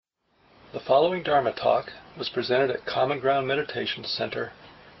The following Dharma talk was presented at Common Ground Meditation Center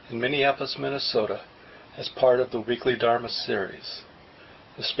in Minneapolis, Minnesota, as part of the weekly Dharma series.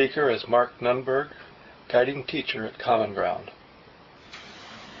 The speaker is Mark Nunberg, guiding teacher at Common Ground.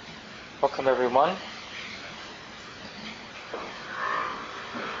 Welcome, everyone.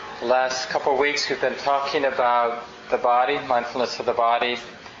 The last couple of weeks we've been talking about the body, mindfulness of the body,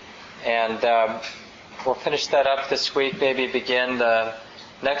 and we'll finish that up this week, maybe begin the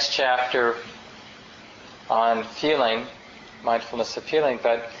next chapter on feeling, mindfulness of feeling,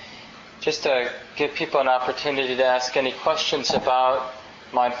 but just to give people an opportunity to ask any questions about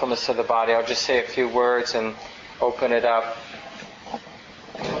mindfulness of the body, I'll just say a few words and open it up.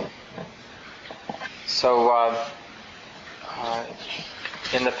 So,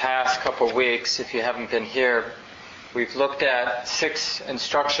 in the past couple of weeks, if you haven't been here, we've looked at 6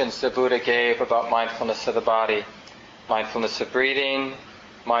 instructions the Buddha gave about mindfulness of the body. Mindfulness of breathing,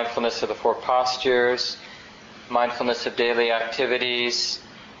 mindfulness of the 4 postures, mindfulness of daily activities,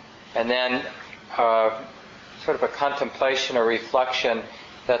 and then sort of a contemplation or reflection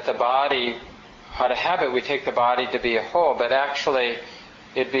that the body, out of habit we take the body to be a whole, but actually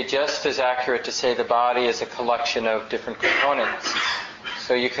it'd be just as accurate to say the body is a collection of different components.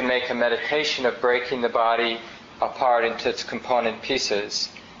 So you can make a meditation of breaking the body apart into its component pieces,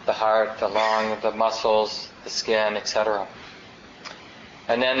 the heart, the lung, the muscles, the skin, etc.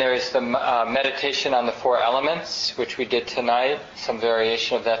 And then there's the meditation on the 4 elements, which we did tonight, some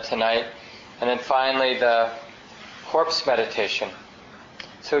variation of that tonight. And then finally the corpse meditation.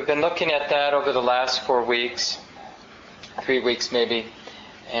 So we've been looking at that over the last 4 weeks, 3 weeks maybe,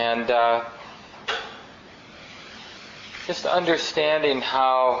 and just understanding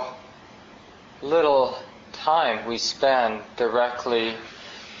how little time we spend directly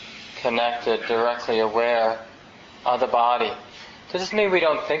connected, directly aware of the body. It doesn't mean we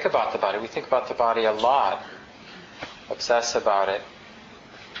don't think about the body. We think about the body a lot, obsess about it.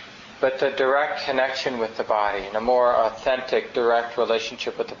 But the direct connection with the body, and a more authentic, direct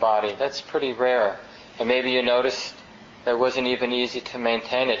relationship with the body, that's pretty rare. And maybe you noticed that it wasn't even easy to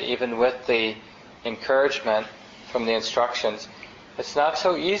maintain it, even with the encouragement from the instructions. It's not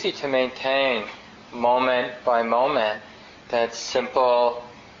so easy to maintain moment by moment that simple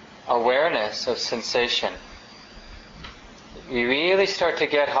awareness of sensation. We really start to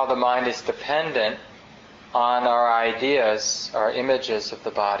get how the mind is dependent on our ideas, our images of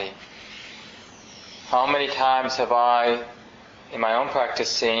the body. How many times have I, in my own practice,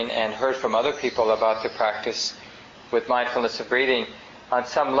 seen and heard from other people about the practice with mindfulness of breathing? On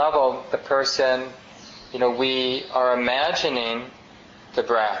some level, the person, we are imagining the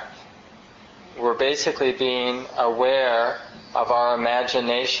breath. We're basically being aware of our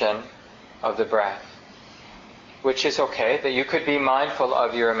imagination of the breath, which is okay, that you could be mindful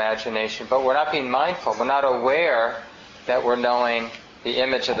of your imagination, but we're not being mindful. We're not aware that we're knowing the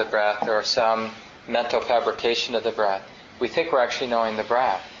image of the breath or some mental fabrication of the breath. We think we're actually knowing the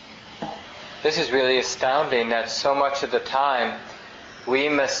breath. This is really astounding that so much of the time we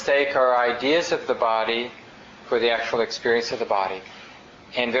mistake our ideas of the body for the actual experience of the body.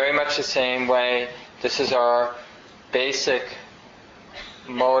 In very much the same way, this is our basic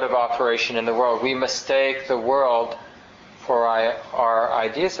mode of operation in the world. We mistake the world for our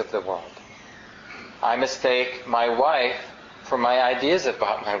ideas of the world. I mistake my wife for my ideas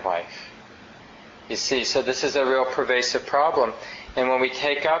about my wife. You see, so this is a real pervasive problem. And when we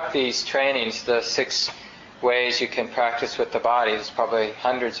take up these trainings, the 6 ways you can practice with the body, there's probably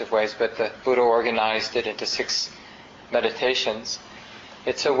hundreds of ways, but the Buddha organized it into 6 meditations.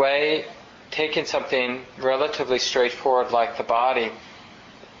 It's a way, taking something relatively straightforward like the body,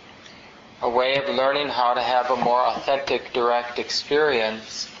 a way of learning how to have a more authentic, direct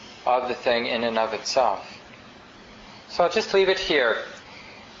experience of the thing in and of itself. So I'll just leave it here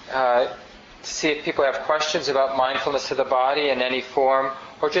to see if people have questions about mindfulness of the body in any form,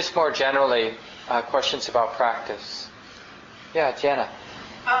 or just more generally, questions about practice. Yeah, Jana.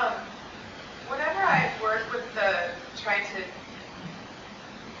 Whenever I work with trying to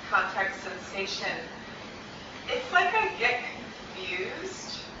contact sensation, it's like I get confused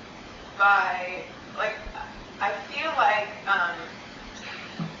by, I feel like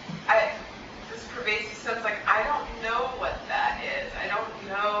this pervasive sense, I don't know what that is. I don't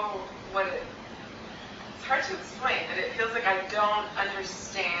know what it's hard to explain, but it feels like I don't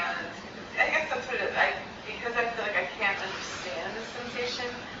understand. I guess that's what it is. Because I feel like I can't understand the sensation,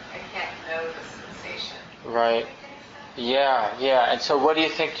 I can't know the sensation. Right. Yeah. And so what do you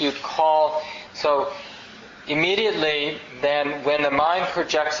think you'd call... So immediately then, when the mind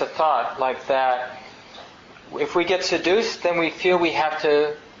projects a thought like that, if we get seduced, then we feel we have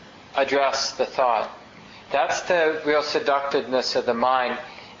to address the thought. That's the real seductiveness of the mind.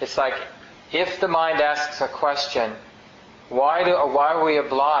 It's like, if the mind asks a question, why are we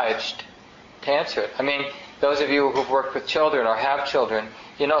obliged to answer it? I mean, those of you who've worked with children or have children,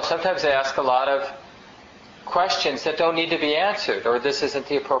 sometimes they ask a lot of questions that don't need to be answered, or this isn't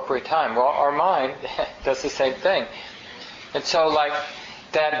the appropriate time. Well, our mind does the same thing. And so, like,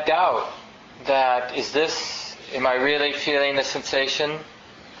 that doubt, that am I really feeling the sensation?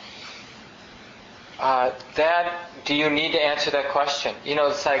 Do you need to answer that question?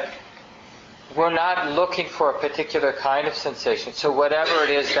 It's like, we're not looking for a particular kind of sensation. So whatever it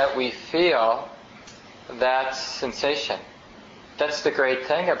is that we feel, that's sensation. That's the great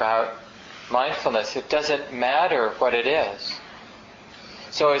thing about mindfulness. It doesn't matter what it is.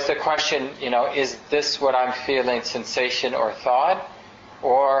 So is the question, is this what I'm feeling, sensation or thought?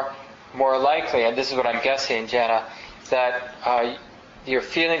 Or more likely, and this is what I'm guessing, Jana, that you're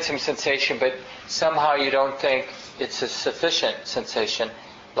feeling some sensation, but somehow you don't think it's a sufficient sensation.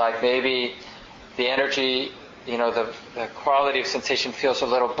 Like maybe the energy, the quality of sensation feels a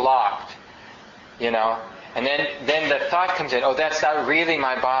little blocked, And then the thought comes in, oh, that's not really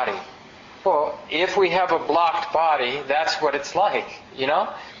my body. Well, if we have a blocked body, that's what it's like,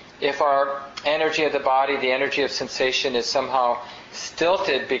 If our energy of the body, the energy of sensation is somehow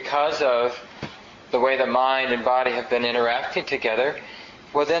stilted because of the way the mind and body have been interacting together,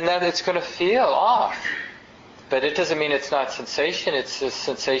 well, then it's going to feel off. But it doesn't mean it's not sensation. It's as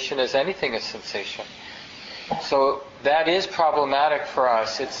sensation as anything is sensation. So that is problematic for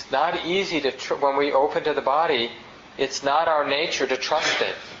us. It's not easy to, when we open to the body, it's not our nature to trust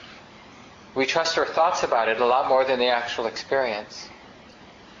it. We trust our thoughts about it a lot more than the actual experience.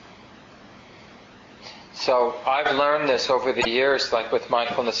 So I've learned this over the years, like with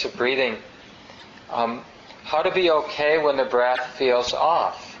mindfulness of breathing, how to be okay when the breath feels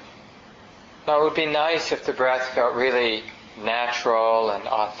off. Now it would be nice if the breath felt really natural and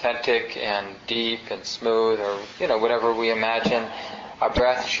authentic and deep and smooth, or whatever we imagine a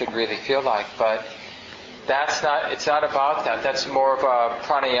breath should really feel like. But it's not about that. That's more of a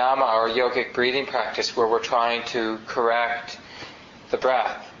pranayama or yogic breathing practice where we're trying to correct the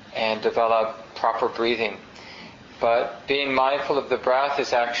breath and develop proper breathing. But being mindful of the breath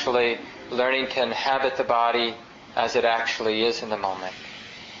is actually learning to inhabit the body as it actually is in the moment,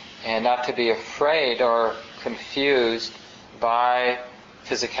 and not to be afraid or confused by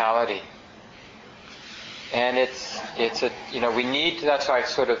physicality. And we need, that's why I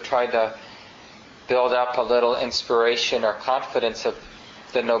sort of tried to build up a little inspiration or confidence of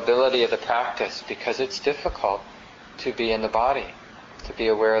the nobility of the practice, because it's difficult to be in the body, to be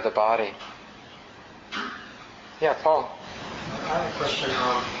aware of the body. Yeah, Paul. I have a question.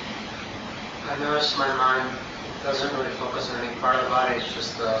 I noticed my mind doesn't really focus on any part of the body. It's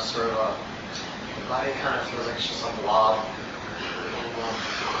just the body kind of feels like it's just a blob.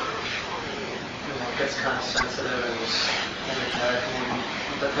 It gets kind of sensitive and just energetic.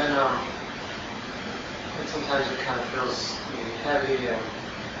 But then sometimes it kind of feels maybe heavy and...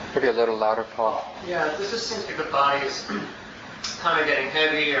 Maybe a little louder, Paul. Yeah, this just seems like the body is kind of getting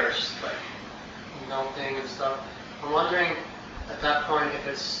heavy or just like melting and stuff. I'm wondering at that point if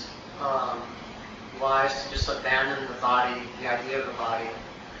it's wise to just abandon the body, the idea of the body,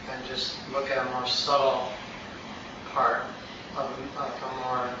 and just look at a more subtle part of a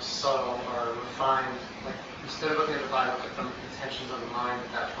more subtle or refined, like instead of looking at the body, look at the intentions of the mind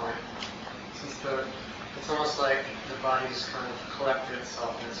at that point. Since it's almost like the body's kind of collected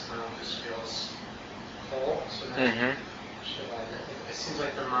itself and it's kind of just feels whole. So then it seems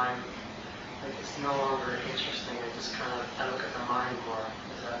like the mind, like it's no longer interesting. It just kind of, I look at the mind more.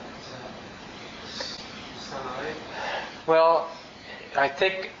 Does that sound right? Well, I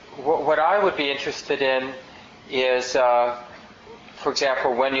think what I would be interested in is, for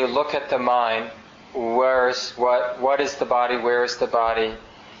example, when you look at the mind, what is the body, where is the body,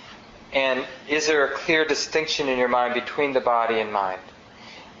 and is there a clear distinction in your mind between the body and mind?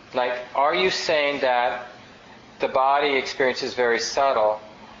 Like, are you saying that the body experience is very subtle,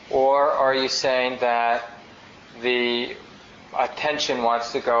 or are you saying that the attention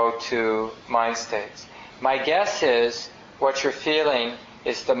wants to go to mind states? My guess is what you're feeling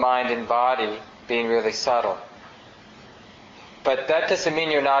is the mind and body being really subtle. But that doesn't mean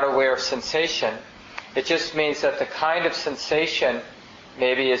you're not aware of sensation. It just means that the kind of sensation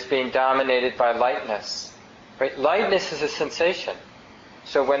maybe is being dominated by lightness. Right? Lightness is a sensation.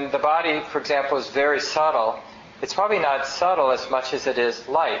 So when the body, for example, is very subtle, it's probably not subtle as much as it is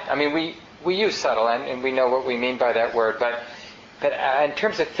light. I mean, we use subtle, and we know what we mean by that word, but in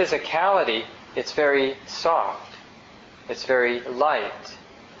terms of physicality, it's very soft. It's very light.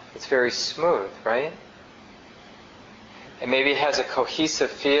 It's very smooth, right? And maybe it has a cohesive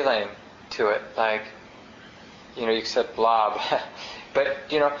feeling to it, like, you said blob. But,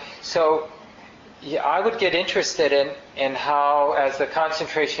 so yeah, I would get interested in how, as the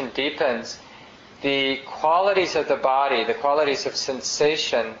concentration deepens, the qualities of the body, the qualities of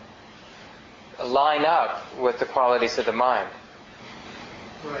sensation, line up with the qualities of the mind.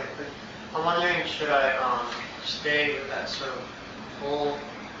 Right, but I'm wondering, should I stay with that sort of whole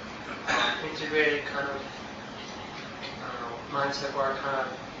integrated kind of mindset where I'm kind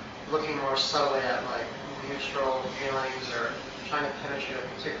of looking more subtly at like neutral feelings or trying to penetrate a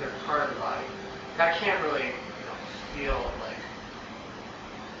particular part of the body? I can't really feel like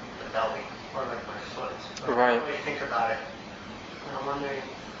the belly or like my foot. But Right. I don't really think about it. And I'm wondering,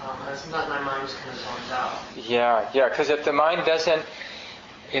 sometimes my mind just kind of zones out. Yeah, because if the mind doesn't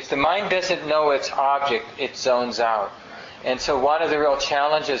know its object, it zones out. And so one of the real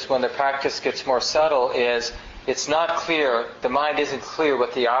challenges when the practice gets more subtle is it's not clear, the mind isn't clear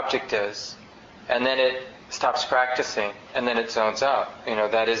what the object is, and then it stops practicing, and then it zones out.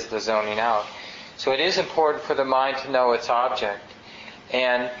 That is the zoning out. So it is important for the mind to know its object.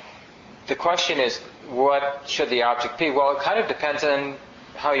 And the question is, what should the object be? Well, it kind of depends on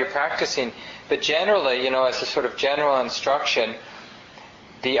how you're practicing. But generally, as a sort of general instruction,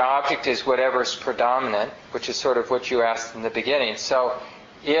 the object is whatever's predominant, which is sort of what you asked in the beginning. So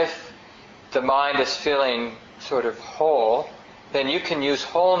if the mind is feeling sort of whole, then you can use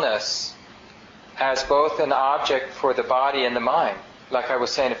wholeness as both an object for the body and the mind. Like I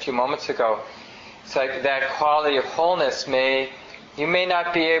was saying a few moments ago, it's like that quality of wholeness you may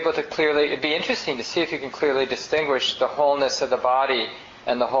not be able to clearly, it'd be interesting to see if you can clearly distinguish the wholeness of the body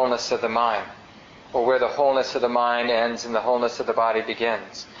and the wholeness of the mind, or where the wholeness of the mind ends and the wholeness of the body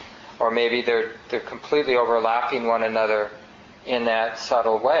begins. Or maybe they're completely overlapping one another in that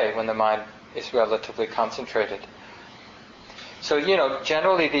subtle way when the mind is relatively concentrated. So,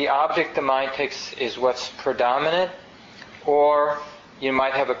 generally the object the mind takes is what's predominant, or you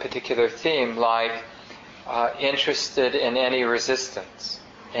might have a particular theme like interested in any resistance,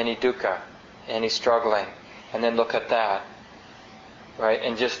 any dukkha, any struggling, and then look at that, right?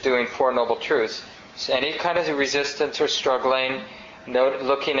 And just doing Four Noble Truths. So any kind of resistance or struggling,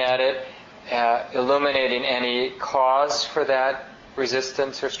 looking at it, illuminating any cause for that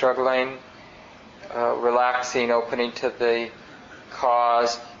resistance or struggling, relaxing, opening to the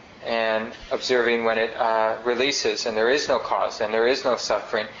cause, and observing when it releases and there is no cause and there is no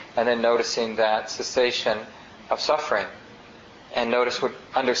suffering, and then noticing that cessation of suffering. And notice what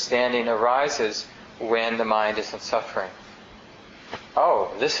understanding arises when the mind isn't suffering.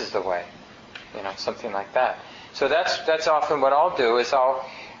 Oh, this is the way. Something like that. So that's often what I'll do is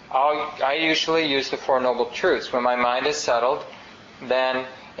I usually use the Four Noble Truths. When my mind is settled, then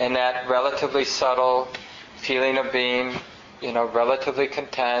in that relatively subtle feeling of being, relatively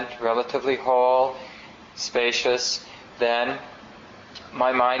content, relatively whole, spacious, then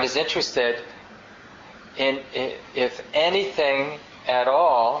my mind is interested in, if anything at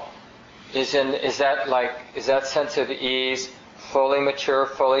all, is that sense of ease fully mature,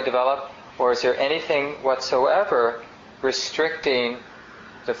 fully developed, or is there anything whatsoever restricting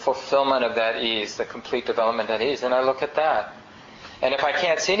the fulfillment of that ease, the complete development of that ease? And I look at that. And if I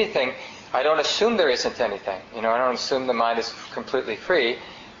can't see anything, I don't assume there isn't anything. I don't assume the mind is completely free.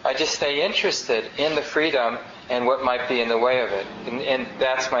 I just stay interested in the freedom and what might be in the way of it. And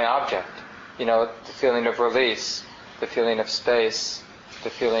that's my object. The feeling of release, the feeling of space, the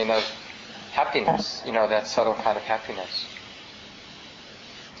feeling of happiness, that subtle kind of happiness.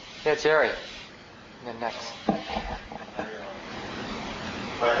 Yeah, Jerry. And then next. If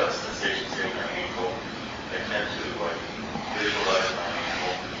I have sensations in my ankle, I tend to visualize my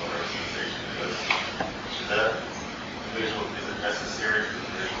ankle or a sensation is. Should that visual, is it necessary for the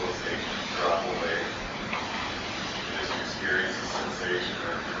visualization to drop away? Just experience the sensation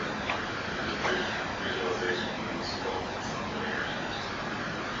or the visualization moves slow in some way, or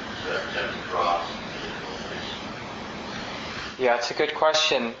should that tend to drop the visualization? Yeah, it's a good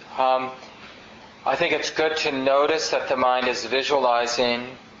question. I think it's good to notice that the mind is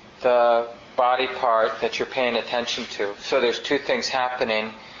visualizing the body part that you're paying attention to. So there's two things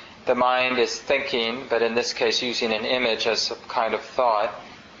happening. The mind is thinking, but in this case using an image as a kind of thought.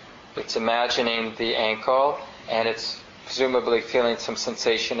 It's imagining the ankle, and it's presumably feeling some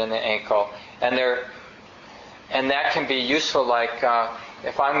sensation in the ankle. And that can be useful, like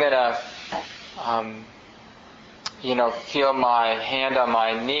if I'm going to feel my hand on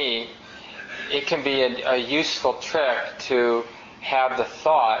my knee, it can be a useful trick to have the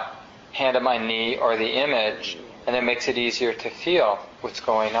thought, hand on my knee, or the image, and it makes it easier to feel what's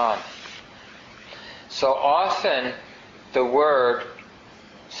going on. So often the word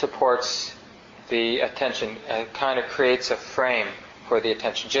supports the attention, and kind of creates a frame for the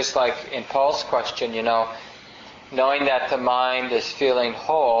attention. Just like in Paul's question, knowing that the mind is feeling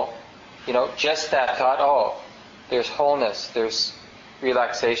whole, just that thought, oh, there's wholeness, there's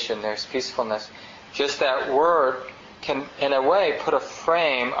relaxation, there's peacefulness. Just that word can, in a way, put a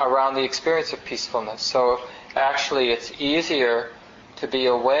frame around the experience of peacefulness. So actually it's easier to be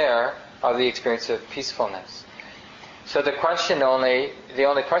aware of the experience of peacefulness. So the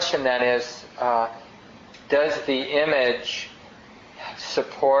only question then is, does the image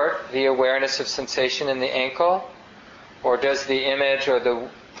support the awareness of sensation in the ankle? Or does the image or the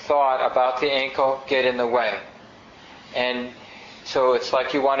thought about the ankle get in the way? And so it's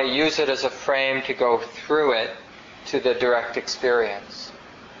like you want to use it as a frame to go through it to the direct experience.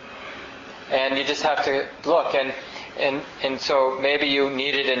 And you just have to look, and so maybe you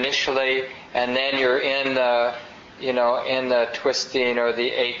need it initially, and then you're in the twisting or the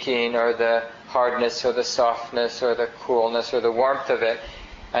aching or the hardness or the softness or the coolness or the warmth of it,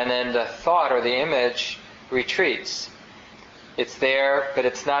 and then the thought or the image retreats. It's there, but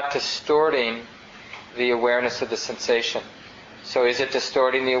it's not distorting the awareness of the sensation. So is it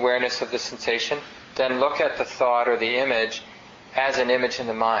distorting the awareness of the sensation? Then look at the thought or the image as an image in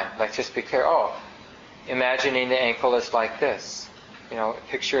the mind. Like just be clear, imagining the ankle is like this.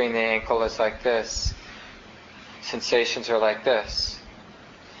 Picturing the ankle is like this. Sensations are like this.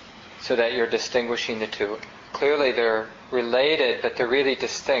 So that you're distinguishing the two. Clearly they're related, but they're really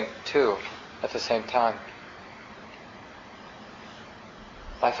distinct too at the same time.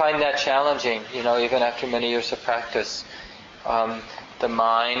 I find that challenging, even after many years of practice. The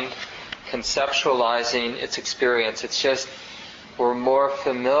mind conceptualizing its experience. It's just we're more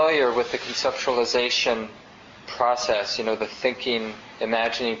familiar with the conceptualization process, the thinking,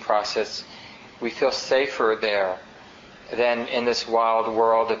 imagining process. We feel safer there than in this wild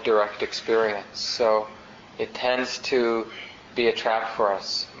world of direct experience. So it tends to be a trap for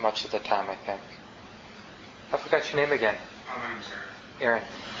us much of the time, I think. I forgot your name again. My name's Aaron. Aaron.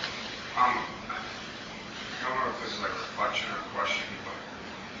 I don't know if this is like a reflection or a question, but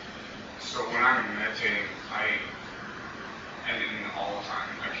so when I'm meditating, and all the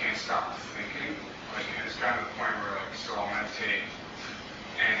time, I can't stop thinking. Like, it's gotten to the point where, so I'll meditate,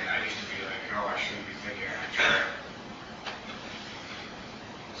 and I used to be like, I shouldn't be thinking. I try to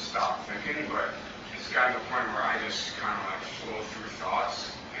stop thinking, but it's gotten to the point where I just kind of flow through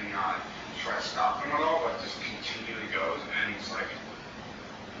thoughts and not try to stop them at all, but just continually goes, and it's like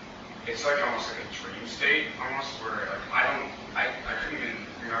almost like a dream state, almost, where I couldn't even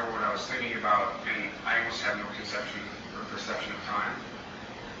remember what I was thinking about, and I almost have no conception or perception of time.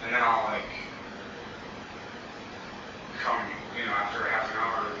 And then I'll come, after half an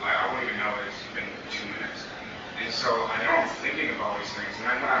hour, I won't even know it's been 2 minutes. And so I know I'm thinking of all these things, and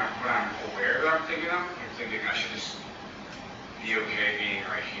then when I'm aware that I'm thinking them, I'm thinking I should just be okay being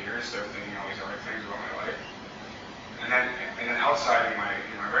right here instead of thinking all these other things about my life. And then outside in my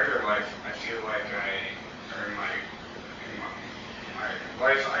regular life, I feel like in my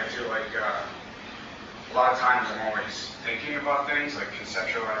life, I feel like a lot of times I'm always thinking about things, like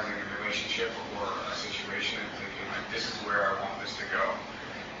conceptualizing a relationship or a situation and thinking this is where I want this to go,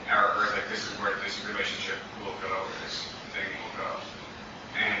 or like this is where this relationship will go, or this thing will go.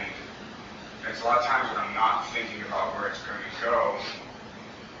 And it's a lot of times when I'm not thinking about where it's going to go,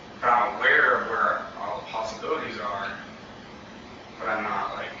 but I'm aware of where all the possibilities are, but I'm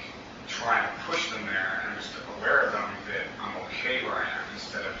not trying to push them there, and I'm just aware of them, that I'm okay where I am,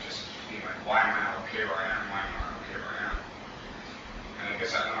 instead of just being like, why am I not okay where I am? Why am I not okay where I am? And I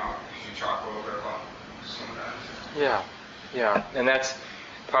guess, I don't know, if you talk a little bit about some of that. Yeah. And that's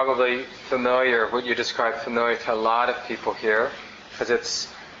probably familiar, what you described, familiar to a lot of people here, because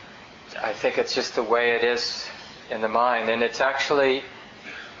I think it's just the way it is in the mind. And it's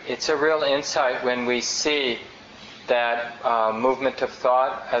a real insight when we see that movement of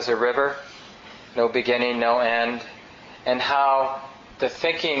thought as a river, no beginning, no end, and how the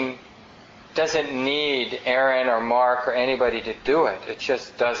thinking doesn't need Aaron or Mark or anybody to do it. It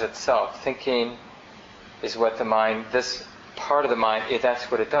just does itself. Thinking is what the mind, this part of the mind,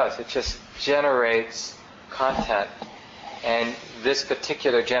 that's what it does. It just generates content. And this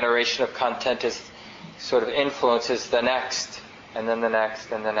particular generation of content is sort of influences the next, and then the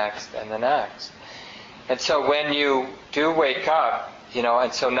next, and the next, and the next. And so when you do wake up,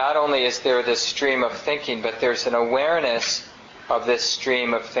 and so not only is there this stream of thinking, but there's an awareness of this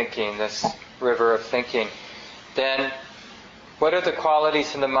stream of thinking, this river of thinking, then what are the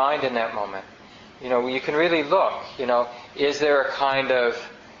qualities in the mind in that moment? You can really look, is there a kind of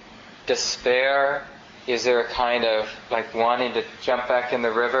despair? Is there a kind of like wanting to jump back in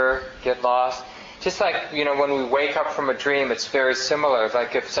the river, get lost? Just like, when we wake up from a dream, it's very similar.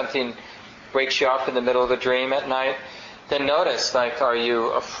 Like if something wakes you up in the middle of the dream at night, then notice, like, are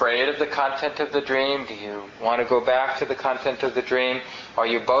you afraid of the content of the dream? Do you want to go back to the content of the dream? Are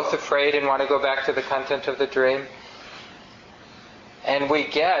you both afraid and want to go back to the content of the dream? And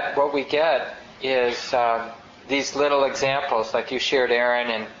what we get is these little examples, like you shared,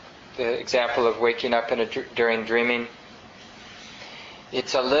 Aaron, and the example of waking up during dreaming.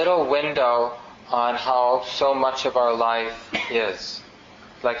 It's a little window on how so much of our life is,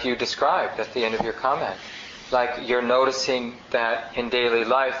 like you described at the end of your comment. Like you're noticing that in daily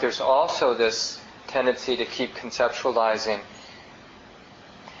life there's also this tendency to keep conceptualizing.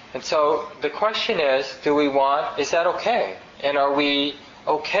 And so the question is, is that okay? And are we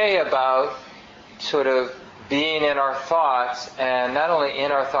okay about sort of being in our thoughts, and not only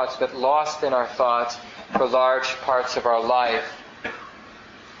in our thoughts, but lost in our thoughts for large parts of our life?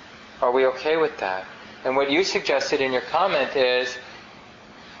 Are we okay with that? And what you suggested in your comment is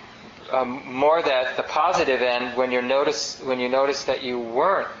more that the positive end, when you notice that you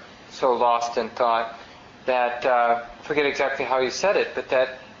weren't so lost in thought, that I forget exactly how you said it, but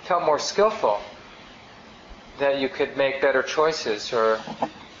that felt more skillful, that you could make better choices or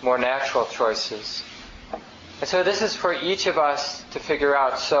more natural choices. And so this is for each of us to figure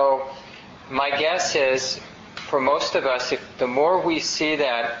out. So my guess is, for most of us, the more we see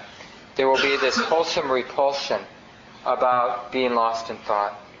that, there will be this wholesome repulsion about being lost in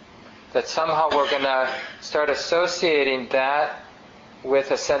thought. That somehow we're going to start associating that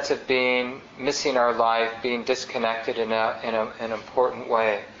with a sense of being missing our life, being disconnected in an important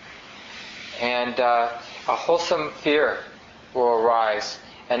way. And a wholesome fear will arise.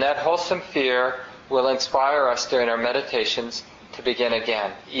 And that wholesome fear will inspire us during our meditations to begin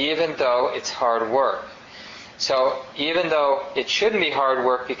again, even though it's hard work. So even though it shouldn't be hard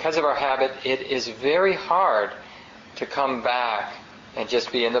work, because of our habit, it is very hard to come back and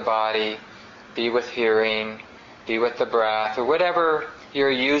just be in the body, be with hearing, be with the breath, or whatever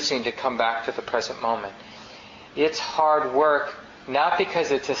you're using to come back to the present moment. It's hard work, not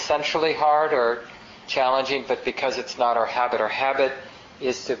because it's essentially hard or challenging, but because it's not our habit. Our habit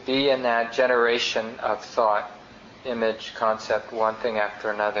is to be in that generation of thought, image, concept, one thing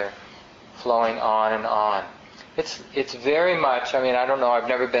after another, flowing on and on. It's very much, I don't know, I've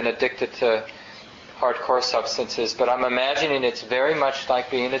never been addicted to hardcore substances, but I'm imagining it's very much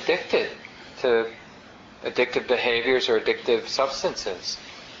like being addicted to addictive behaviors or addictive substances,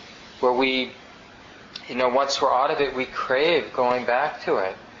 where we, once we're out of it, we crave going back to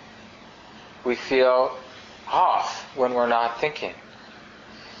it. We feel off when we're not thinking.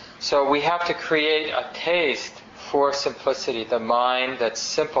 So we have to create a taste for simplicity, the mind that's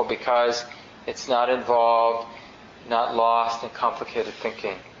simple because it's not involved, not lost in complicated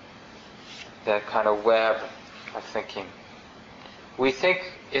thinking, that kind of web of thinking. We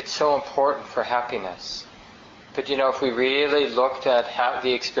think it's so important for happiness. But if we really looked at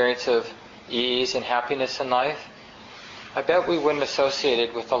the experience of ease and happiness in life, I bet we wouldn't associate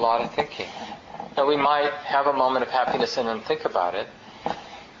it with a lot of thinking. Now we might have a moment of happiness and then think about it,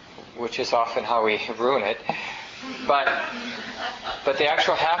 which is often how we ruin it. But the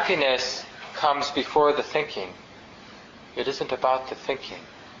actual happiness comes before the thinking. It isn't about the thinking.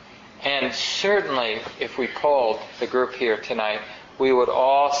 And certainly, if we polled the group here tonight, we would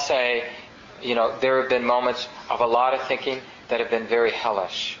all say, there have been moments of a lot of thinking that have been very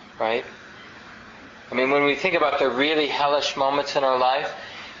hellish, right? When we think about the really hellish moments in our life,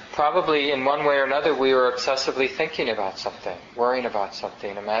 probably in one way or another we were obsessively thinking about something, worrying about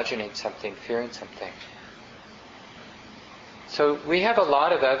something, imagining something, fearing something. So we have a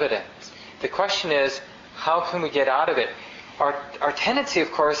lot of evidence. The question is, how can we get out of it? Our tendency,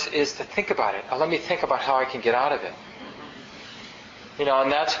 of course, is to think about it. Let me think about how I can get out of it.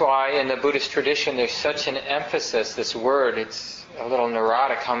 And that's why in the Buddhist tradition there's such an emphasis, this word, it's a little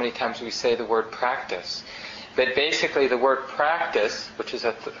neurotic how many times we say the word practice. But basically the word practice, which is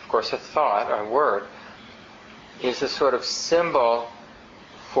of course a thought, a word, is a sort of symbol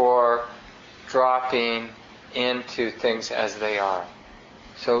for dropping into things as they are.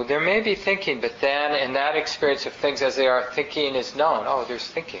 So there may be thinking, but then in that experience of things as they are, thinking is known. Oh, there's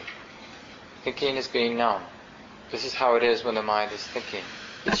thinking. Thinking is being known. This is how it is when the mind is thinking.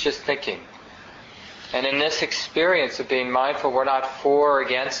 It's just thinking. And in this experience of being mindful, we're not for or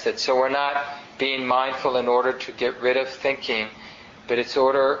against it. So we're not being mindful in order to get rid of thinking, but it's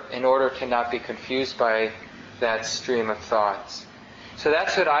in order to not be confused by that stream of thoughts. So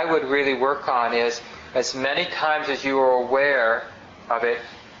that's what I would really work on, is as many times as you are aware of it,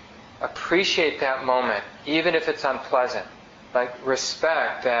 appreciate that moment, even if it's unpleasant. Like,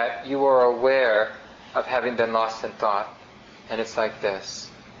 respect that you are aware of having been lost in thought. And it's like this.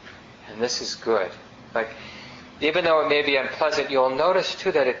 And this is good. Like, even though it may be unpleasant, you'll notice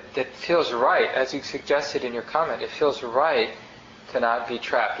too that it feels right, as you suggested in your comment. It feels right to not be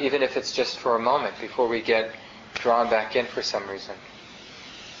trapped, even if it's just for a moment before we get drawn back in for some reason.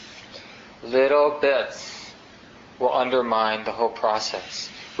 Little bits will undermine the whole process.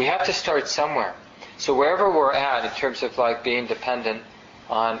 We have to start somewhere. So wherever we're at in terms of like being dependent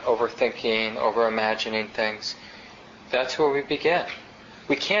on overthinking, over-imagining things, that's where we begin.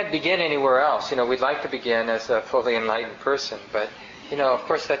 We can't begin anywhere else. We'd like to begin as a fully enlightened person, but, of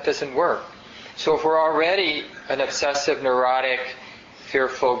course that doesn't work. So if we're already an obsessive, neurotic,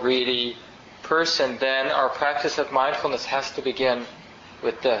 fearful, greedy person, then our practice of mindfulness has to begin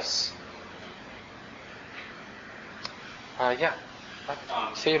with this. Yeah.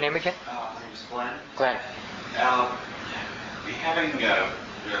 Say your name again? My name is Glenn. Glenn. Having a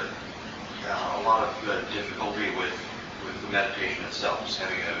lot of difficulty with the meditation itself, just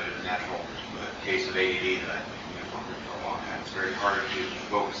having a natural case of ADD that I've worked with for a long time. It's very hard to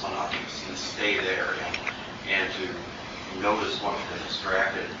focus on objects and stay there and to notice when I'm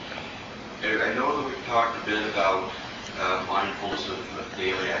distracted. I know that we've talked a bit about mindfulness of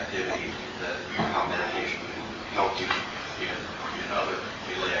daily activity, how meditation can help you in other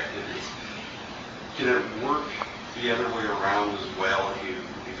daily activities. Can it work the other way around as well?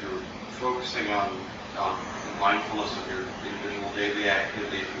 If you're focusing on mindfulness of your individual daily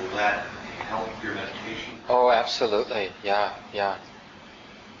activities, will that help your meditation? Oh, absolutely. Yeah.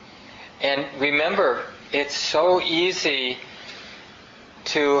 And remember, it's so easy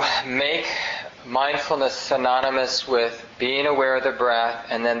to make mindfulness synonymous with being aware of the breath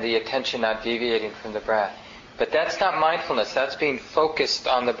and then the attention not deviating from the breath. But that's not mindfulness, that's being focused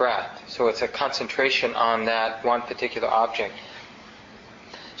on the breath. So it's a concentration on that one particular object.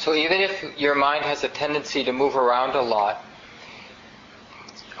 So even if your mind has a tendency to move around a lot,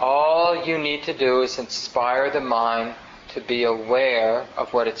 all you need to do is inspire the mind to be aware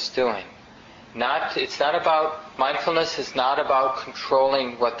of what it's doing. Mindfulness is not about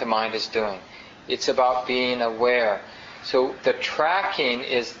controlling what the mind is doing. It's about being aware. So the tracking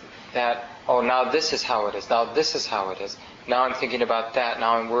is that, oh, now this is how it is. Now this is how it is. Now I'm thinking about that.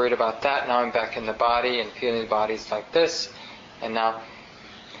 Now I'm worried about that. Now I'm back in the body and feeling the body's like this. And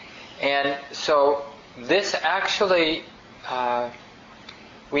so this actually,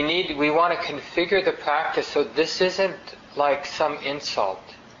 we want to configure the practice so this isn't like some insult.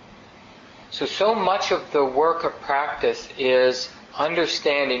 So much of the work of practice is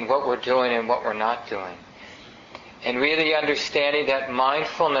understanding what we're doing and what we're not doing. And really understanding that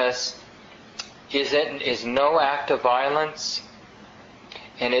mindfulness is no act of violence,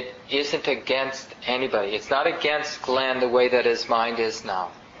 and it isn't against anybody. It's not against Glenn the way that his mind is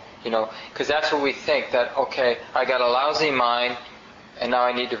now. Because that's what we think, that, okay, I got a lousy mind, and now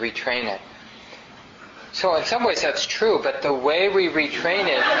I need to retrain it. So in some ways that's true, but the way we retrain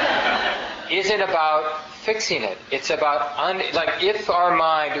it isn't about fixing it. It's about, if our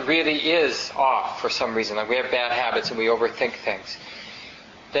mind really is off for some reason, like we have bad habits and we overthink things,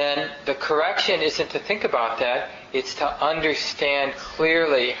 then the correction isn't to think about that, it's to understand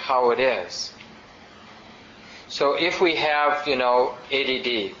clearly how it is. So if we have,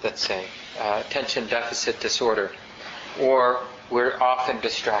 ADD, let's say, attention deficit disorder, or we're often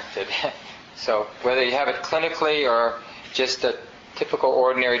distracted. So whether you have it clinically or just a typical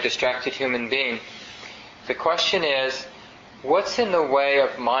ordinary distracted human being, the question is, what's in the way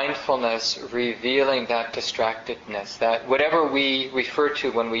of mindfulness revealing that distractedness? That whatever we refer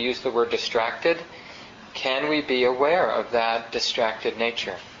to when we use the word distracted, can we be aware of that distracted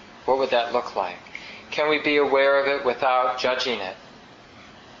nature? What would that look like? Can we be aware of it without judging it?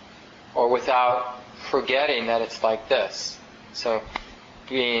 Or without forgetting that it's like this? So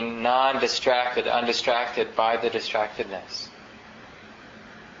being non-distracted, undistracted by the distractedness.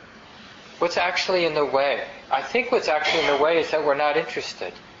 What's actually in the way? I think what's actually in the way is that we're not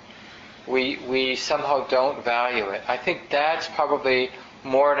interested. We somehow don't value it. I think that's probably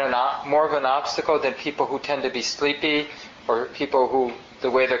more of an obstacle than people who tend to be sleepy, or people who,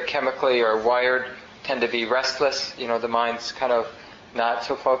 the way they're chemically or wired, tend to be restless. The mind's kind of not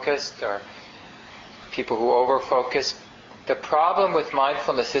so focused, or people who over-focus. The problem with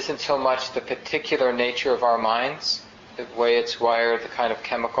mindfulness isn't so much the particular nature of our minds, the way it's wired, the kind of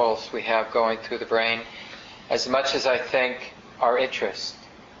chemicals we have going through the brain, as much as I think our interest.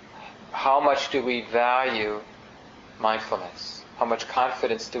 How much do we value mindfulness? How much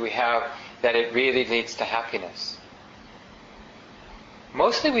confidence do we have that it really leads to happiness?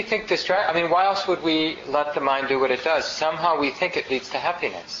 Mostly we think why else would we let the mind do what it does? Somehow we think it leads to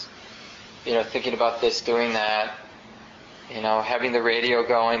happiness. Thinking about this, doing that, having the radio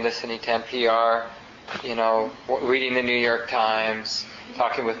going, listening to NPR, reading the New York Times,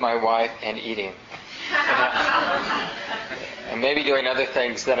 talking with my wife, and eating. And maybe doing other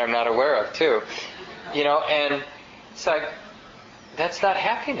things that I'm not aware of too. And it's like, that's not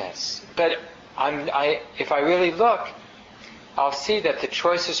happiness. But if I really look, I'll see that the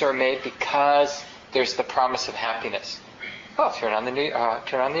choices are made because there's the promise of happiness. Oh, turn on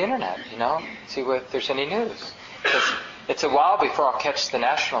the internet, see if there's any news. It's a while before I'll catch the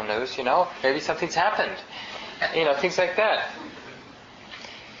national news, maybe something's happened, things like that.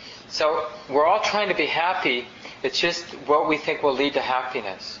 So we're all trying to be happy. It's just what we think will lead to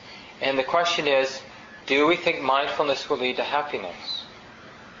happiness. And the question is, do we think mindfulness will lead to happiness?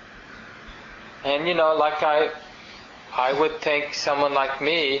 And like I would think someone like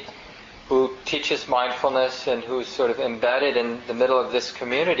me who teaches mindfulness and who's sort of embedded in the middle of this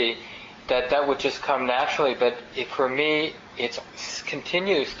community, that would just come naturally. But for me, it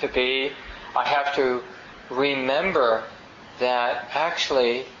continues to be, I have to remember that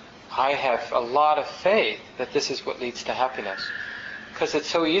actually I have a lot of faith that this is what leads to happiness. Because it's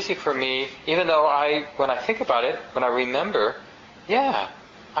so easy for me, even though when I think about it, when I remember, yeah,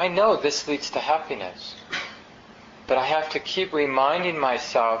 I know this leads to happiness. But I have to keep reminding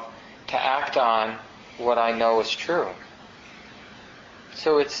myself to act on what I know is true.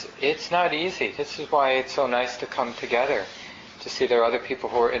 So it's not easy. This is why it's so nice to come together, to see there are other people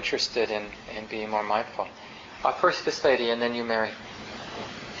who are interested in being more mindful. First this lady, and then you, Mary.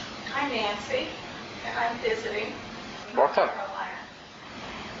 I'm Nancy, and I'm visiting in North Welcome. Carolina.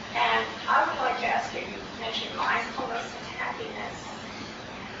 And I would like to ask you, you mentioned mindfulness and happiness.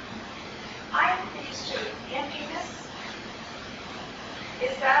 I'm interested in emptiness.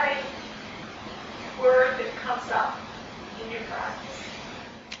 Is that a word that comes up in your practice?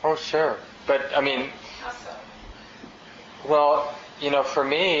 Oh, sure. But, How so? well, for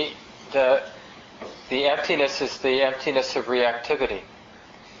me, the emptiness is the emptiness of reactivity.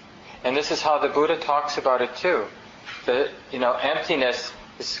 And this is how the Buddha talks about it too. Emptiness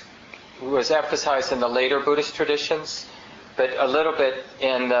was emphasized in the later Buddhist traditions, but a little bit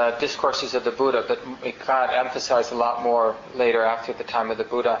in the discourses of the Buddha, but it got emphasized a lot more later after the time of the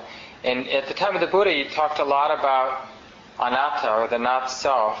Buddha. And at the time of the Buddha, he talked a lot about anatta, or the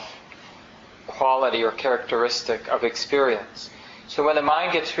not-self quality or characteristic of experience. So when the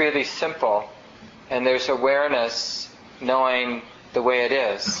mind gets really simple, and there's awareness knowing the way it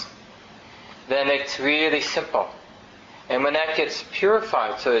is, then it's really simple. And when that gets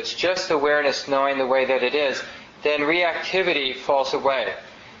purified, so it's just awareness knowing the way that it is, then reactivity falls away.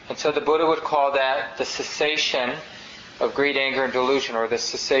 And so the Buddha would call that the cessation of greed, anger, and delusion, or the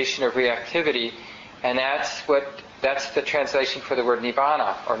cessation of reactivity. And that's the translation for the word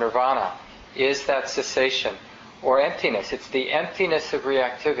nibbana, or nirvana, is that cessation, or emptiness. It's the emptiness of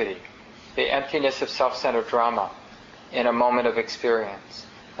reactivity, the emptiness of self-centered drama in a moment of experience.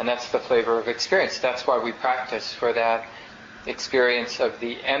 And that's the flavor of experience. That's why we practice for that experience of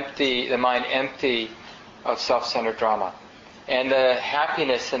the mind empty of self-centered drama. And the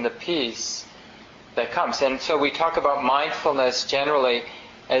happiness and the peace that comes. And so we talk about mindfulness generally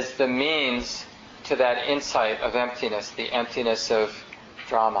as the means to that insight of emptiness, the emptiness of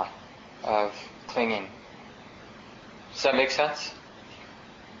drama, of clinging. Does that make sense?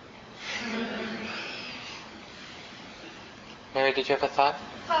 Mary, did you have a thought?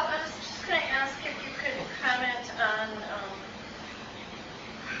 Well, I was just going to ask if you could comment on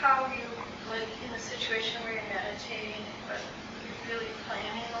how you, like in a situation where you're meditating, but you're really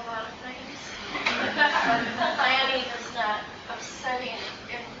planning a lot of things. But the planning is not upsetting.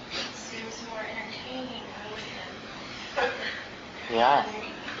 It seems more entertaining rather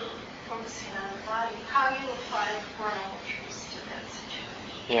than focusing on the body. How you apply barometers to that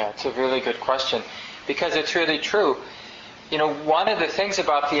situation? Yeah, it's a really good question, because it's really true. One of the things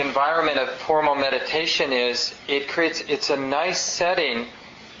about the environment of formal meditation is it's a nice setting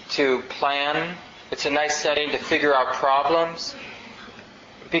to plan. It's a nice setting to figure out problems.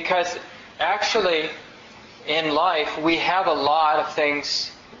 Because actually, in life, we have a lot of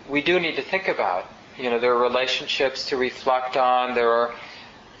things we do need to think about. There are relationships to reflect on. There are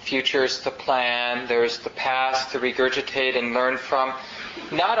futures to plan. There's the past to regurgitate and learn from.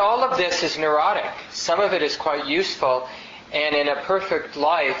 Not all of this is neurotic. Some of it is quite useful. And in a perfect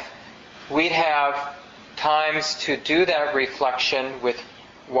life, we'd have times to do that reflection with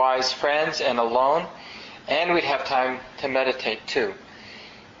wise friends and alone. And we'd have time to meditate too.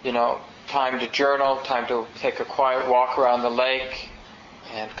 Time to journal, time to take a quiet walk around the lake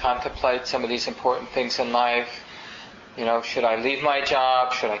and contemplate some of these important things in life. Should I leave my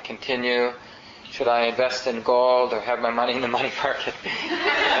job? Should I continue? Should I invest in gold or have my money in the money market?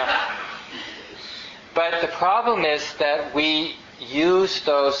 But the problem is that we use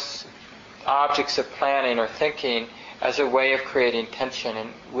those objects of planning or thinking as a way of creating tension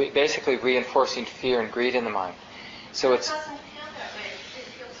and basically reinforcing fear and greed in the mind. So it's... It doesn't feel that way. It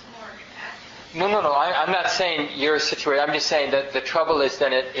feels more active. No. I'm not saying your situation. I'm just saying that the trouble is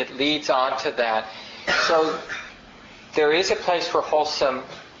that it leads on to that. So there is a place for wholesome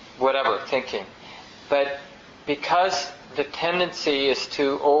thinking. But because the tendency is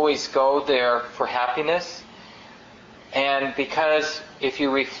to always go there for happiness, and because if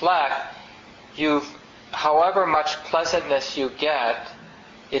you reflect, however much pleasantness you get,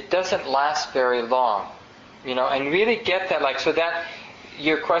 it doesn't last very long. And really get that, so that,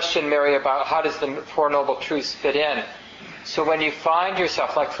 your question, Mary, about how does the Four Noble Truths fit in. So when you find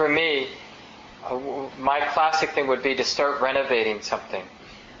yourself, like for me, my classic thing would be to start renovating something,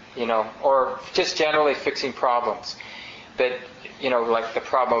 or just generally fixing problems. But, like the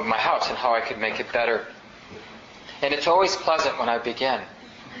problem of my house and how I could make it better. And it's always pleasant when I begin.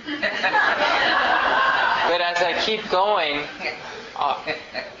 But as I keep going,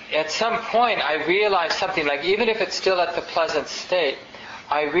 at some point I realize something, like even if it's still at the pleasant state,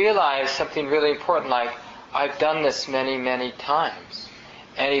 I realize something really important, like I've done this many, many times.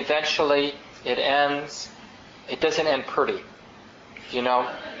 And eventually it ends, it doesn't end pretty.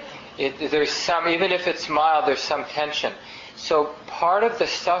 There's some, even if it's mild, there's some tension. So part of the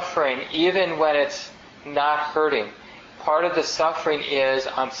suffering, even when it's not hurting, part of the suffering is,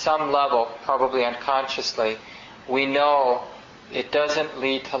 on some level, probably unconsciously, we know it doesn't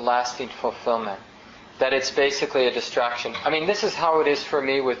lead to lasting fulfillment. That it's basically a distraction. I mean, this is how it is for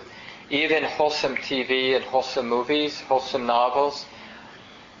me with even wholesome TV and wholesome movies, wholesome novels,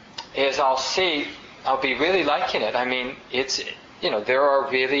 is I'll be really liking it. I mean, there are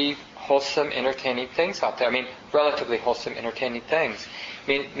really wholesome, entertaining things out there. I mean, relatively wholesome, entertaining things. I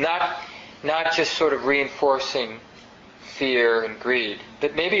mean, not just sort of reinforcing fear and greed,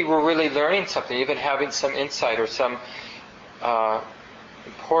 but maybe we're really learning something, even having some insight or some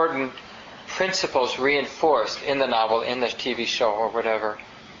important principles reinforced in the novel, in the TV show, or whatever.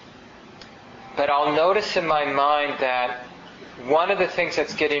 But I'll notice in my mind that one of the things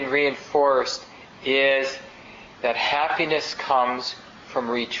that's getting reinforced is that happiness comes from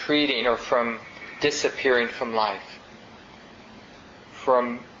retreating or from disappearing from life,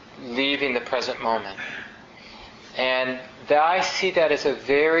 from leaving the present moment. And I see that as a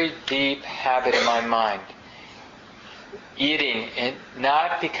very deep habit in my mind. Eating, and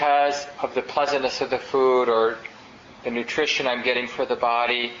not because of the pleasantness of the food or the nutrition I'm getting for the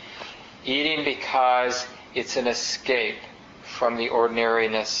body. Eating because it's an escape from the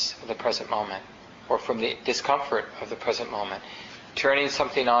ordinariness of the present moment, or from the discomfort of the present moment. Turning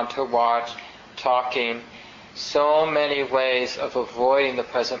something on to watch, talking, so many ways of avoiding the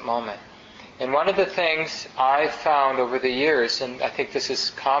present moment. And one of the things I've found over the years, and I think this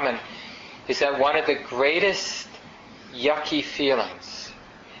is common, is that one of the greatest yucky feelings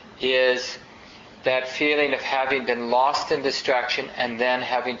is that feeling of having been lost in distraction and then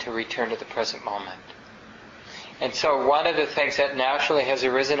having to return to the present moment. And so one of the things that naturally has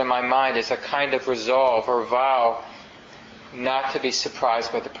arisen in my mind is a kind of resolve or vow not to be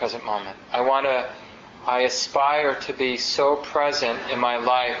surprised by the present moment. I aspire to be so present in my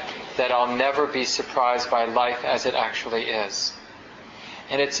life that I'll never be surprised by life as it actually is.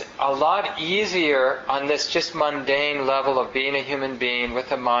 And it's a lot easier on this just mundane level of being a human being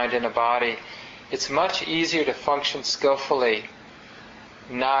with a mind and a body. It's much easier to function skillfully,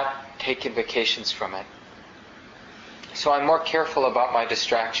 not taking vacations from it. So I'm more careful about my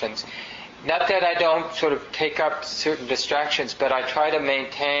distractions. Not that I don't sort of take up certain distractions, but I try to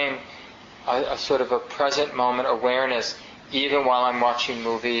maintain a sort of a present moment awareness even while I'm watching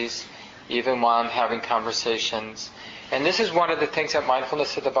movies, even while I'm having conversations. And this is one of the things that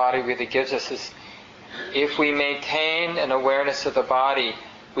mindfulness of the body really gives us, is if we maintain an awareness of the body,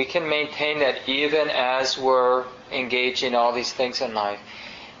 we can maintain that even as we're engaging in all these things in life.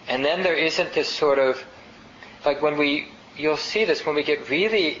 And then there isn't this sort of, like you'll see this when we get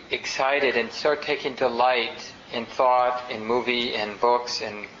really excited and start taking delight in thought, in movie, in books,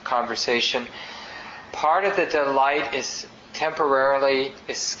 in conversation. Part of the delight is temporarily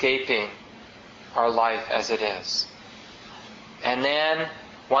escaping our life as it is. And then,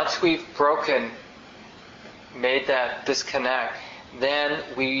 once we've made that disconnect, then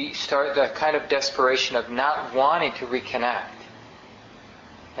we start the kind of desperation of not wanting to reconnect.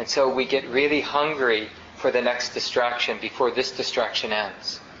 And so we get really hungry for the next distraction before this distraction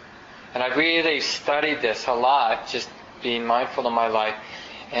ends. And I really studied this a lot, just being mindful in my life.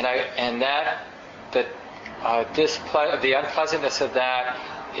 The unpleasantness of that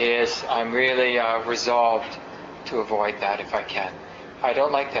is I'm really resolved to avoid that if I can. I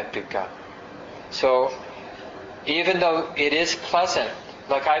don't like that dukkha. So even though it is pleasant,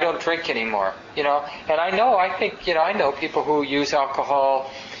 like I don't drink anymore, and I know people who use alcohol,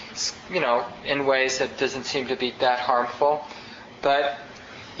 in ways that doesn't seem to be that harmful. But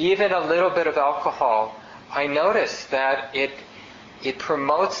even a little bit of alcohol, I notice that it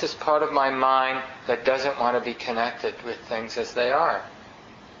promotes this part of my mind that doesn't want to be connected with things as they are.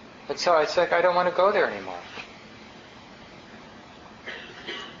 And so it's like I don't want to go there anymore.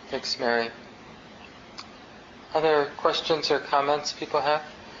 Thanks, Mary. Other questions or comments people have?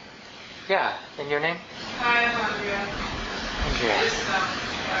 Yeah, and your name? Hi, I'm Andrea. Andrea. Just a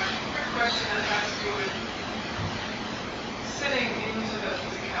quick question that has to do with sitting into the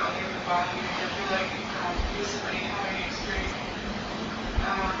physicality of the body. I feel like recently having an experience,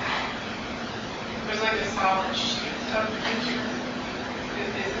 there's like a solid sheet of picture.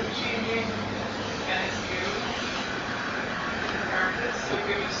 It isn't changing, and it's new in the practice. So if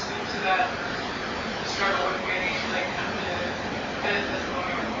you could speak to that struggle with getting benefit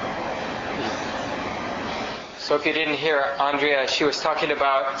going. So if you didn't hear Andrea, she was talking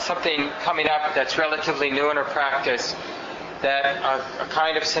about something coming up that's relatively new in her practice, that a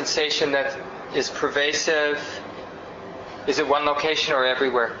kind of sensation that is pervasive. Is it one location or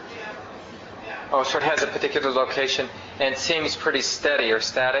everywhere? Yeah. Oh, so it has a particular location and seems pretty steady or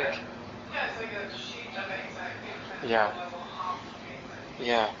static? Yeah, it's like a sheet of anxiety. Yeah.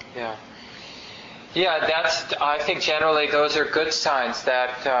 Yeah, I think generally those are good signs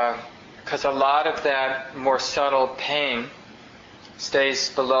that, because a lot of that more subtle pain stays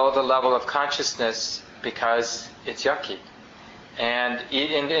below the level of consciousness because it's yucky. And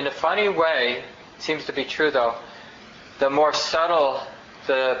in a funny way, it seems to be true though, the more subtle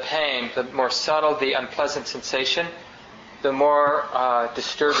the pain, the more subtle the unpleasant sensation, the more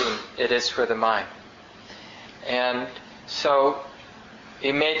disturbing it is for the mind. And so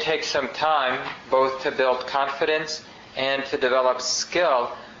it may take some time both to build confidence and to develop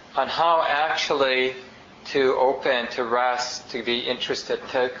skill on how actually to open, to rest, to be interested,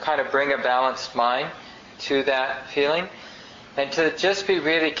 to kind of bring a balanced mind to that feeling. And to just be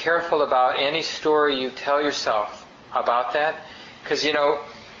really careful about any story you tell yourself about that. Because,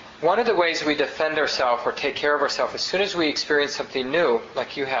 one of the ways we defend ourselves or take care of ourselves, as soon as we experience something new,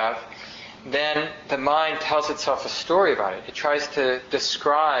 like you have, then the mind tells itself a story about it. It tries to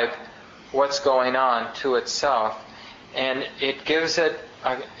describe what's going on to itself. And it gives it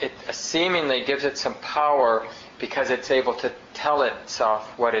seemingly gives it some power because it's able to tell itself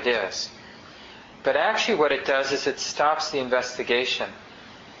what it is. But actually what it does is it stops the investigation,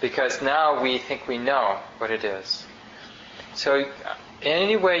 because now we think we know what it is. So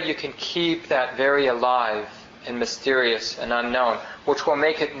any way you can keep that very alive and mysterious and unknown, which will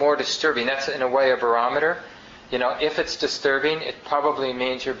make it more disturbing. That's in a way a barometer. If it's disturbing, it probably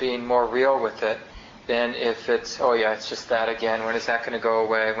means you're being more real with it than if it's, it's just that again. When is that going to go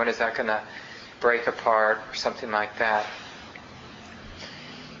away? When is that going to break apart or something like that?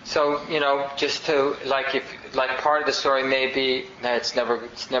 So, just to, part of the story may be that it's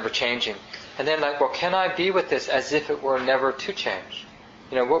never changing. And then can I be with this as if it were never to change?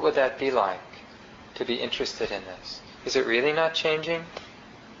 What would that be like, to be interested in this? Is it really not changing?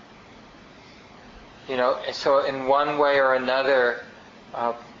 So in one way or another,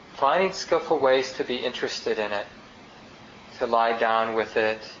 finding skillful ways to be interested in it, to lie down with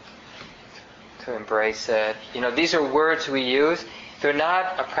it, to embrace it. These are words we use. They're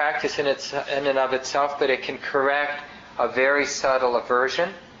not a practice in and of itself, but it can correct a very subtle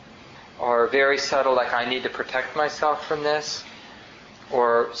aversion, or very subtle, like I need to protect myself from this,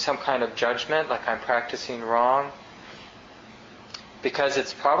 or some kind of judgment, like I'm practicing wrong. Because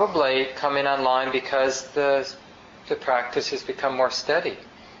it's probably coming online because the practice has become more steady.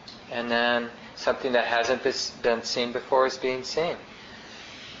 And then something that hasn't been seen before is being seen.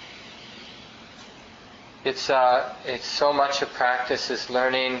 It's so much of practice is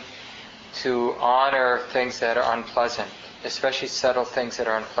learning to honor things that are unpleasant, especially subtle things that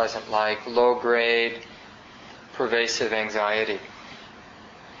are unpleasant, like low-grade, pervasive anxiety.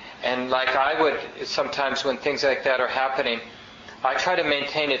 And I would, sometimes when things like that are happening, I try to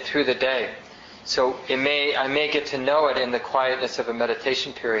maintain it through the day. So I may get to know it in the quietness of a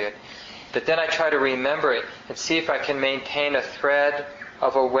meditation period. But then I try to remember it and see if I can maintain a thread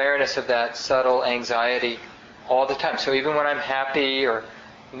of awareness of that subtle anxiety all the time. So even when I'm happy or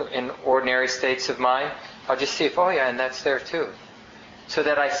in ordinary states of mind, I'll just see if, oh yeah, and that's there too. So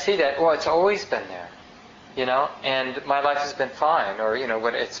that I see that, well, it's always been there, and my life has been fine, or,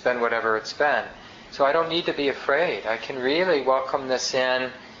 it's been whatever it's been. So I don't need to be afraid. I can really welcome this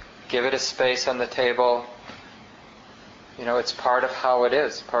in, give it a space on the table. It's part of how it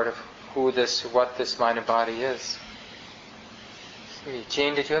is, part of what this mind and body is.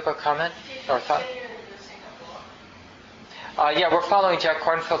 Jean, did you have a comment or thought? Yeah, we're following Jack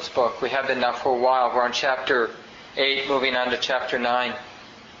Kornfield's book. We have been now for a while. We're on chapter 8, moving on to chapter 9.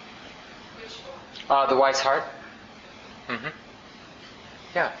 The Wise Heart. Mm-hmm.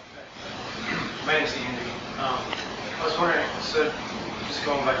 Yeah. My name's Andy. I was wondering, so just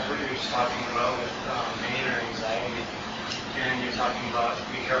going back to what you were just talking about with pain or anxiety, and you're talking about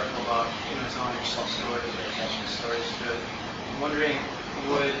be careful about telling yourself stories or attaching stories to it. I'm wondering,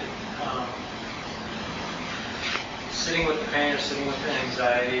 would sitting with the pain or sitting with the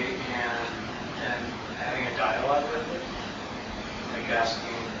anxiety and having a dialogue with it, like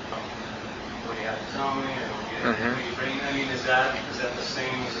asking, what do you have to tell me, or what do you bring? I mean, is that the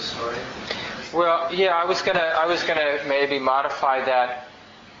same as a story? Well, yeah, I was gonna maybe modify that.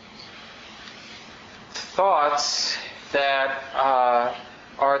 Thoughts that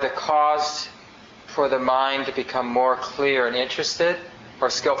are the cause for the mind to become more clear and interested, or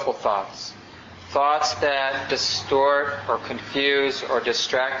skillful thoughts. Thoughts that distort or confuse or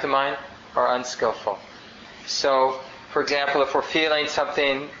distract the mind are unskillful. So, for example, if we're feeling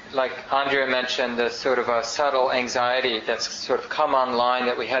something like Andrea mentioned, the sort of a subtle anxiety that's sort of come online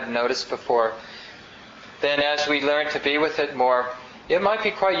that we hadn't noticed before, then as we learn to be with it more, it might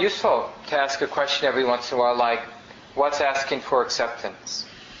be quite useful to ask a question every once in a while like, what's asking for acceptance?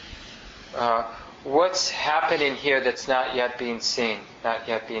 What's happening here that's not yet being seen, not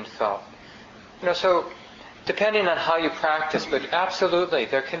yet being felt? So depending on how you practice, but absolutely,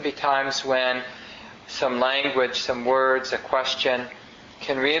 there can be times when some language, some words, a question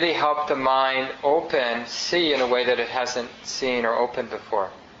can really help the mind see in a way that it hasn't seen or opened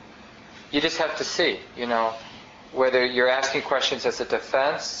before. You just have to see, whether you're asking questions as a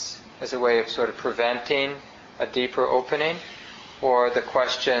defense, as a way of sort of preventing a deeper opening, or the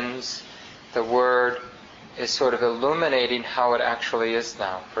questions, the word is sort of illuminating how it actually is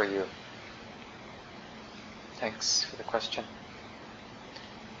now for you. Thanks for the question.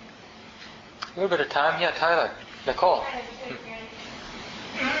 A little bit of time? Yeah, Tyler. Nicole.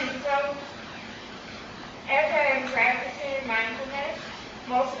 So, as I'm practicing mindfulness,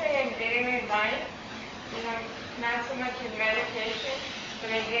 mostly in daily life, not so much in meditation, but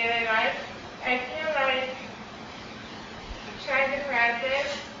in daily life, I feel like I'm trying to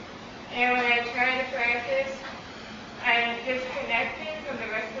practice, and when I try to practice, I'm disconnecting from the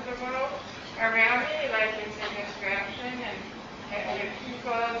rest of the world around me, like it's a distraction, and I have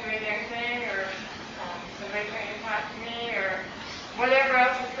people doing their thing, or somebody trying to talk to me, or whatever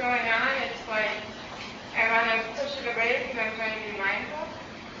else is going on. It's like I want to push it away because I'm trying to be mindful.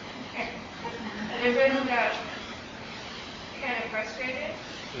 And it was kind of frustrated.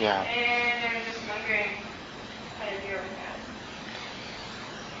 Yeah. And I'm just wondering how to deal with that.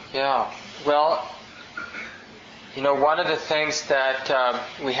 Yeah. Well, one of the things that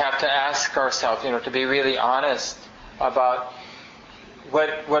we have to ask ourselves, to be really honest about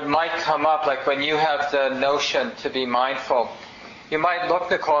what might come up, like when you have the notion to be mindful, you might look,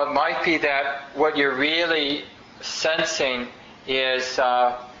 Nicole, it might be that what you're really sensing is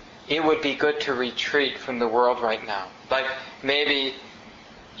it would be good to retreat from the world right now. Like maybe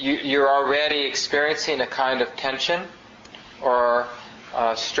you're already experiencing a kind of tension or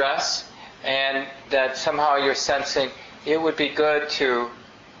stress, and that somehow you're sensing it would be good to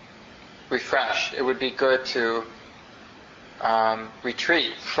refresh. It would be good to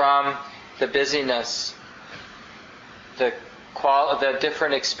retreat from the busyness, the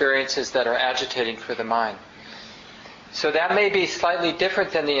different experiences that are agitating for the mind. So that may be slightly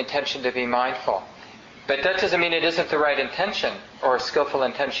different than the intention to be mindful. But that doesn't mean it isn't the right intention or skillful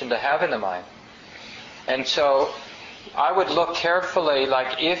intention to have in the mind. And so I would look carefully,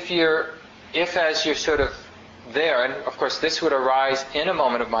 like if as you're sort of there, and of course this would arise in a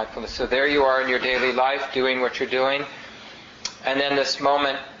moment of mindfulness, so there you are in your daily life doing what you're doing, and then this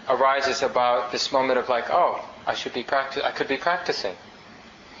moment arises about this moment of like, oh, I could be practicing.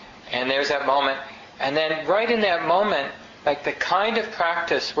 And there's that moment, and then right in that moment, like the kind of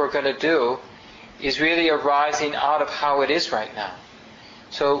practice we're going to do is really arising out of how it is right now.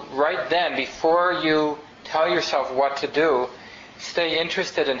 So right then, before you tell yourself what to do, stay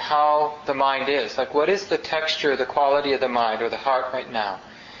interested in how the mind is. Like, what is the texture, the quality of the mind or the heart right now?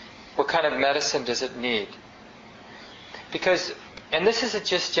 What kind of medicine does it need? Because, and this is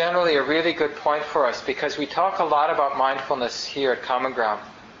just generally a really good point for us, because we talk a lot about mindfulness here at Common Ground.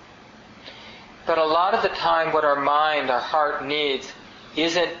 But a lot of the time what our mind, our heart needs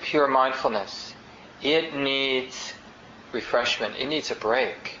isn't pure mindfulness. It needs refreshment. It needs a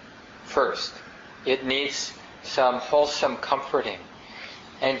break first. It needs some wholesome comforting.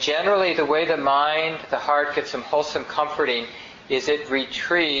 And generally the way the mind, the heart gets some wholesome comforting is it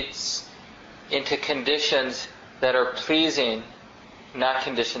retreats into conditions that are pleasing, not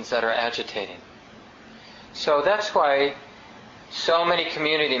conditions that are agitating. So that's why so many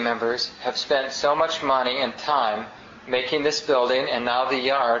community members have spent so much money and time making this building and now the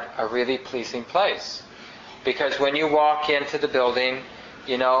yard a really pleasing place. Because when you walk into the building,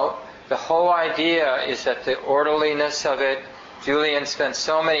 you know, the whole idea is that the orderliness of it, Julian spends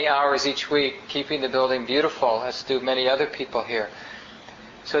so many hours each week keeping the building beautiful, as do many other people here,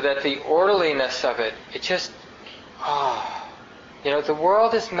 so that the orderliness of it, it just, the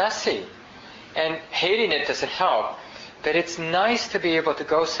world is messy, and hating it doesn't help, but it's nice to be able to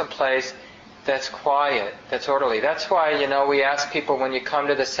go someplace that's quiet, that's orderly. That's why, we ask people when you come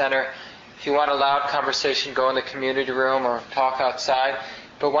to the center, if you want a loud conversation, go in the community room or talk outside.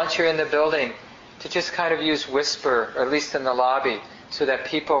 But once you're in the building, to just kind of use whisper, or at least in the lobby, so that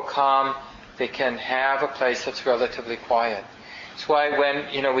people come, they can have a place that's relatively quiet. That's why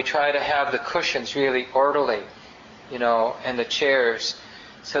when, we try to have the cushions really orderly, and the chairs,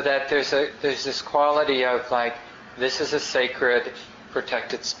 so that there's this quality of like, this is a sacred,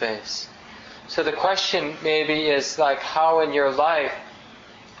 protected space. So the question maybe is like, how in your life,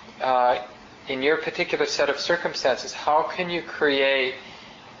 in your particular set of circumstances, how can you create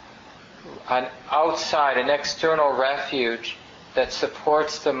an outside, an external refuge that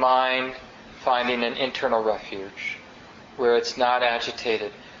supports the mind finding an internal refuge, where it's not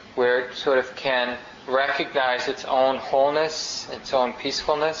agitated, where it sort of can recognize its own wholeness, its own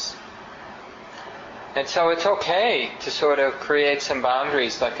peacefulness. And so it's okay to sort of create some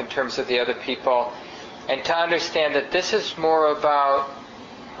boundaries, like in terms of the other people, and to understand that this is more about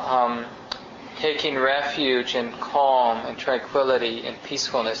taking refuge in calm and tranquility and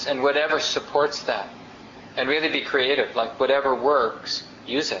peacefulness and whatever supports that. And really be creative, like whatever works,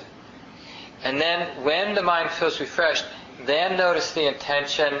 use it. And then when the mind feels refreshed, then notice the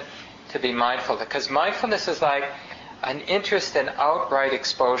intention to be mindful. Because mindfulness is like an interest in outright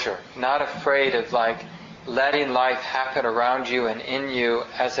exposure, not afraid of like letting life happen around you and in you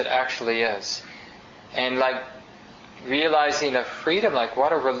as it actually is. And like realizing a freedom, like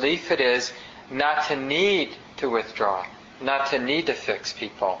what a relief it is not to need to withdraw, not to need to fix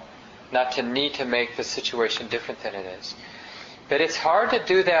people, not to need to make the situation different than it is. But it's hard to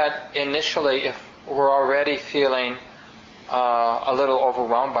do that initially if we're already feeling a little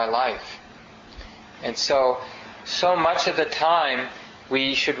overwhelmed by life. And so much of the time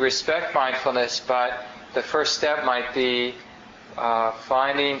we should respect mindfulness, but the first step might be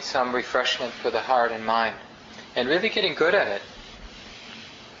finding some refreshment for the heart and mind and really getting good at it.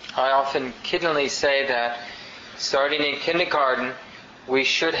 I often kiddingly say that starting in kindergarten, we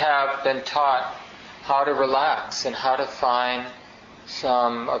should have been taught how to relax and how to find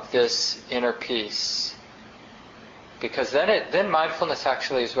some of this inner peace. Because then mindfulness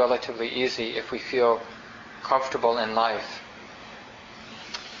actually is relatively easy if we feel comfortable in life.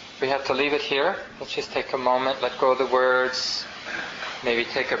 We have to leave it here. Let's just take a moment, let go of the words, maybe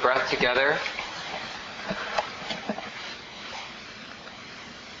take a breath together.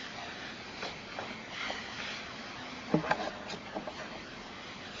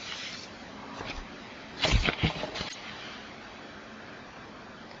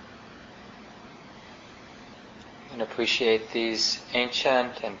 And appreciate these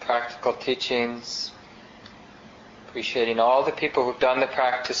ancient and practical teachings, appreciating all the people who've done the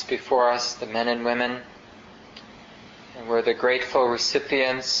practice before us, the men and women, and we're the grateful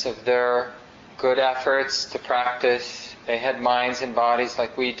recipients of their good efforts to practice. They had minds and bodies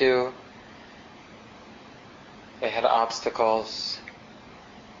like we do. They had obstacles.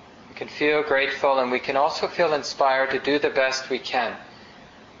 We can feel grateful, and we can also feel inspired to do the best we can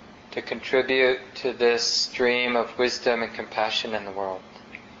to contribute to this stream of wisdom and compassion in the world,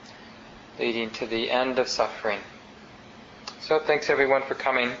 leading to the end of suffering. So thanks everyone for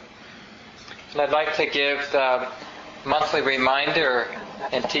coming. And I'd like to give the monthly reminder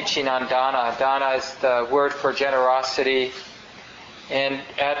and teaching on Dharma. Dharma is the word for generosity. And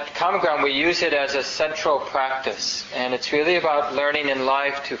at Common Ground we use it as a central practice. And it's really about learning in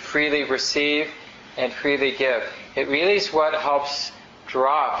life to freely receive and freely give. It really is what helps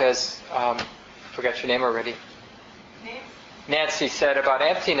drop, as, forgot your name already, Nancy said about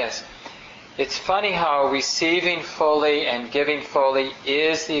emptiness. It's funny how receiving fully and giving fully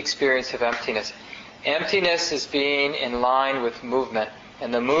is the experience of emptiness. Emptiness is being in line with movement,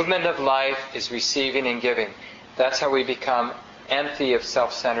 and the movement of life is receiving and giving. That's how we become empty of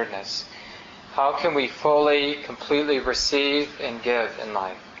self-centeredness. How can we fully, completely receive and give in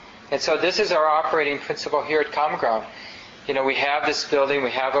life? And so this is our operating principle here at Common Ground. You know, we have this building,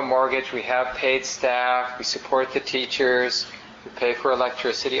 we have a mortgage, we have paid staff, we support the teachers, we pay for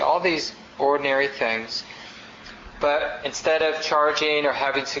electricity, all these ordinary things. But instead of charging or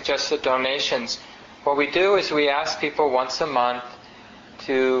having suggested donations, what we do is we ask people once a month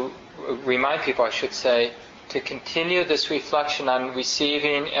to, remind people I should say, to continue this reflection on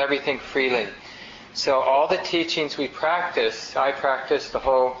receiving everything freely. So all the teachings we practice, I practice, the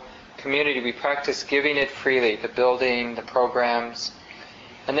whole community, we practice giving it freely, the building, the programs.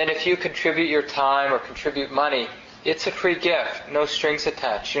 And then if you contribute your time or contribute money, it's a free gift, no strings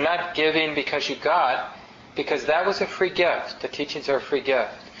attached. You're not giving because you got, because that was a free gift. The teachings are a free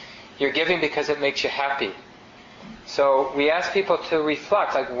gift. You're giving because it makes you happy. So we ask people to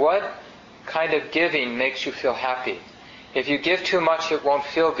reflect, like what kind of giving makes you feel happy? If you give too much, it won't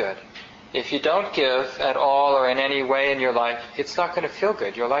feel good. If you don't give at all or in any way in your life, it's not going to feel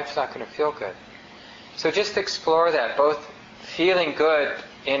good. Your life's not going to feel good. So just explore that, both feeling good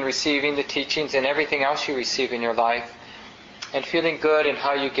in receiving the teachings and everything else you receive in your life, and feeling good in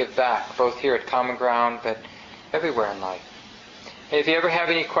how you give back, both here at Common Ground, but everywhere in life. If you ever have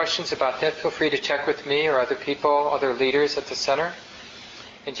any questions about that, feel free to check with me or other people, other leaders at the center.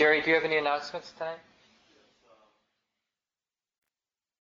 And Jerry, do you have any announcements tonight?